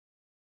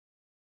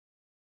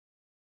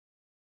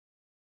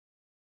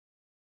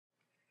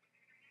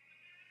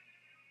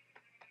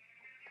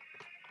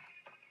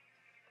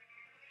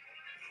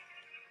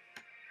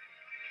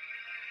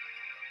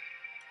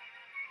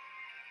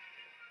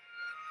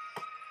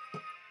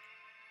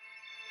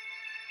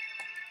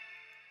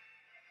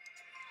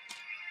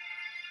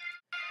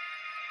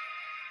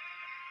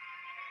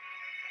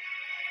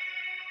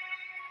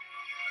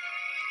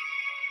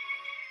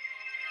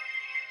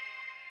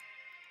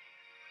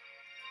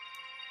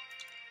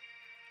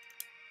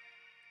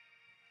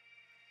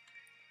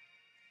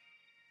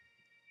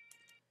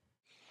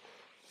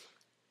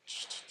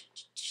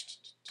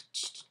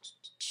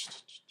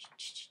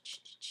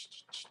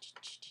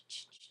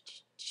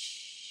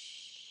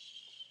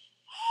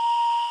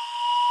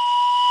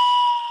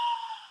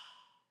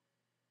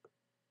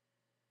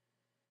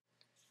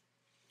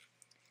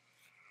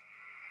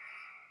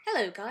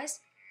Hello, guys.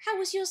 How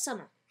was your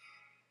summer?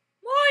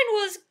 Mine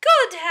was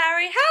good,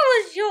 Harry. How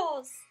was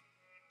yours?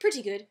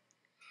 Pretty good.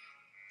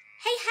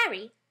 Hey,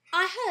 Harry,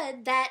 I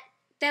heard that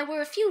there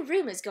were a few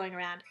rumours going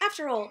around.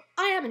 After all,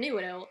 I am a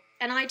know-it-all,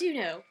 and I do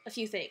know a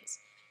few things.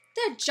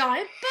 There are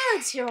giant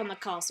birds here on the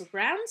castle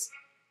grounds.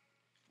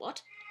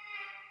 What?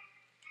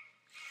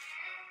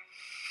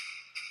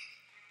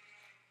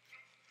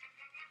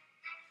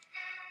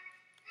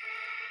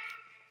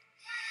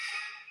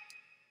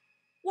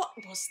 What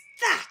was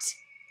that?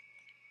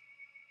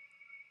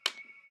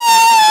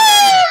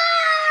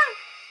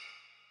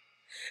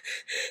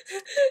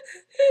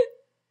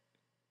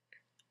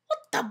 What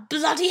the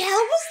bloody hell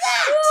was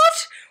that?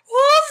 What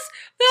was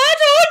that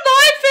on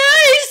my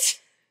face?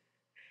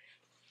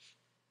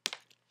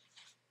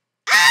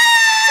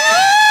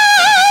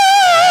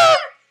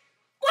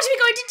 What are we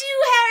going to do,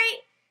 Harry?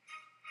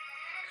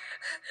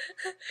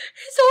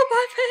 It's on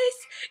my face.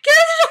 Get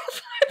it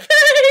off my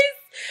face.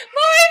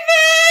 My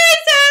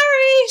face,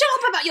 Harry. Shut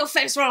up about your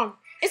face, Ron.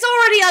 It's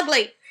already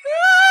ugly.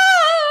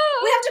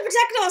 We have to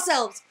protect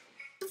ourselves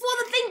before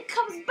the thing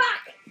comes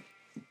back.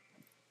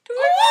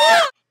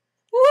 What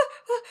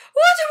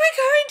are we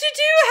going to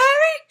do,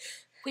 Harry?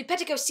 We'd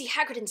better go see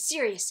Hagrid and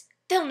Sirius.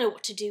 They'll know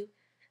what to do.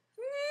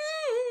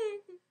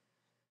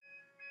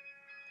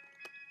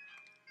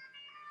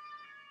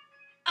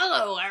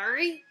 Hello,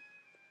 Harry.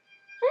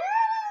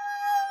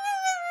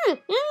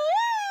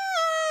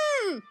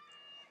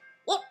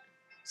 What?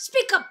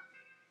 Speak up.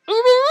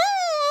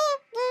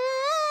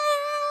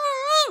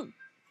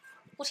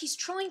 What he's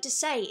trying to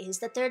say is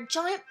that there are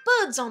giant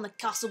birds on the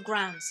castle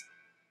grounds.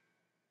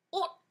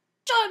 What?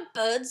 Giant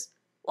birds?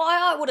 Why,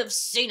 I would have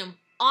seen them.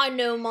 I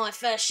know my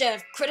fair share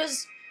of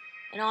critters,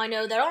 and I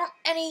know there aren't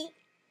any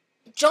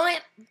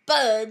giant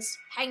birds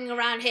hanging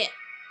around here.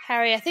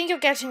 Harry, I think you're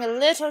getting a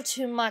little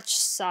too much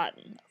sun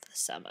over the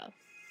summer.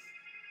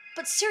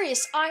 But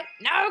Sirius,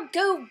 Now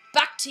go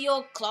back to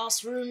your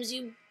classrooms.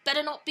 You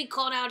better not be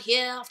caught out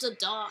here after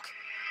dark.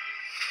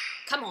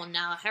 Come on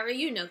now, Harry,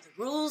 you know the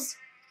rules.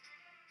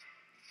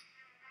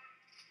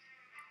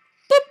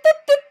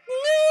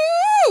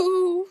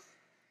 No!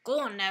 Go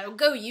on now,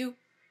 go you.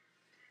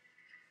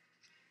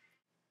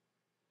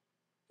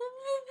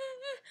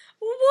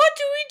 What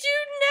do we do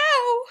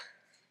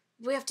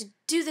now? We have to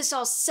do this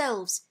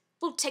ourselves.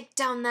 We'll take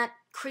down that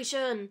creature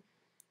and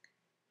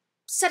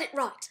set it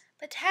right.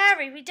 But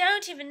Harry, we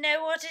don't even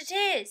know what it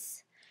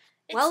is.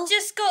 Well, It's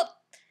just got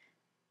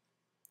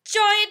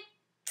giant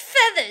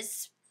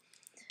feathers.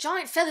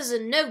 Giant feathers or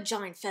no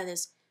giant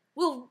feathers,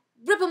 we'll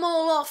rip them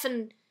all off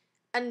and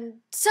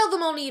sell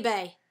them on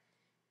eBay.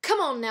 Come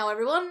on now,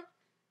 everyone.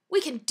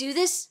 We can do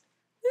this.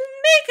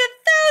 We'll make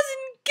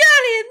 1,000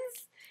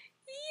 galleons.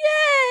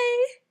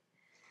 Yay!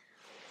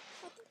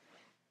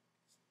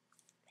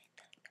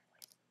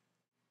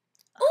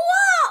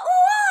 Ooh-ah!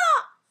 Ooh-ah!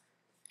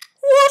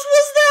 What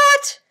was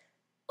that?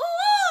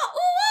 Ooh-ah!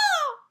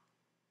 Ooh-ah!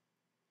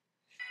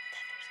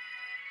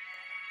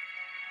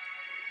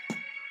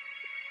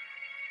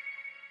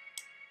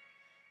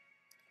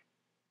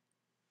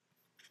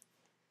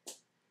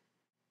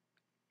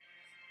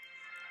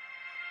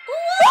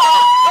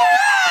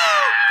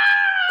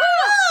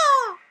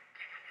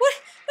 What?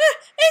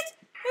 It's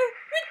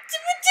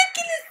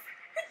ridiculous.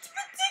 It's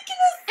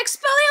ridiculous.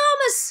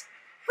 Expelliarmus!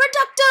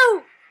 Reducto!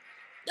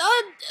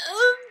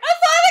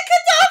 Avada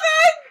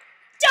Kedavra!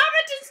 Damn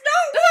it, it's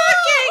not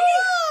working!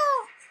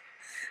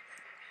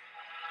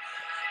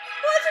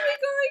 What are we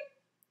going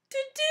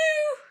to do?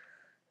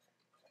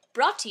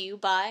 Brought to you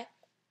by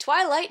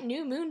Twilight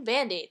New Moon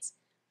Band-Aids.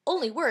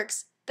 Only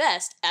works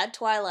best at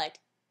twilight.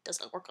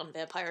 Doesn't work on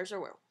vampires or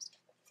werewolves.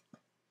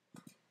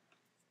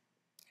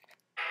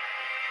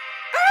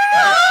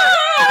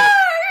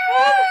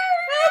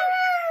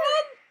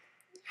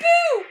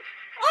 Boo!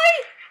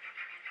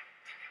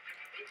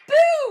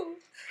 Boo!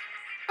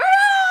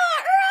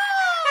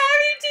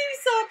 Harry, do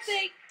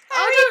something!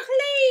 Harry,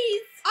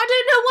 please! I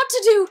don't know what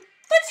to do.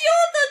 But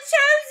you're the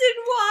chosen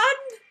one!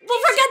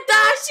 Well, forget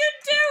that. What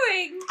you're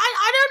doing!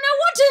 I don't know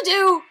what to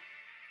do.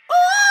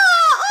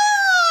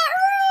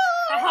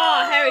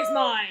 Haha, Harry's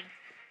mine.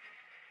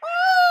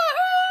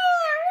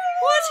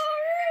 What?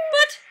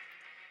 But...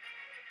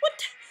 What?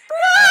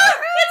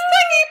 It's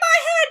banging my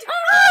head!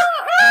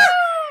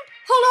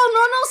 Hold on,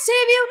 Ron, I'll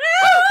save you.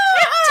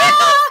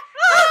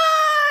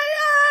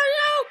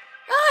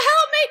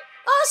 Help me!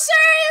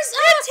 Sirius!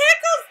 It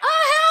tickles!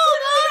 Help!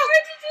 What am I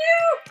going to do?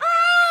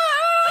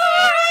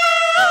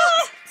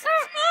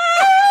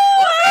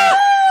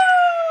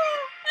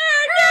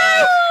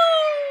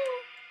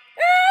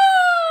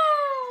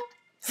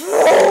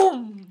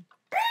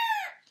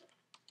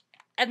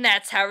 And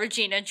that's how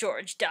Regina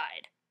George died.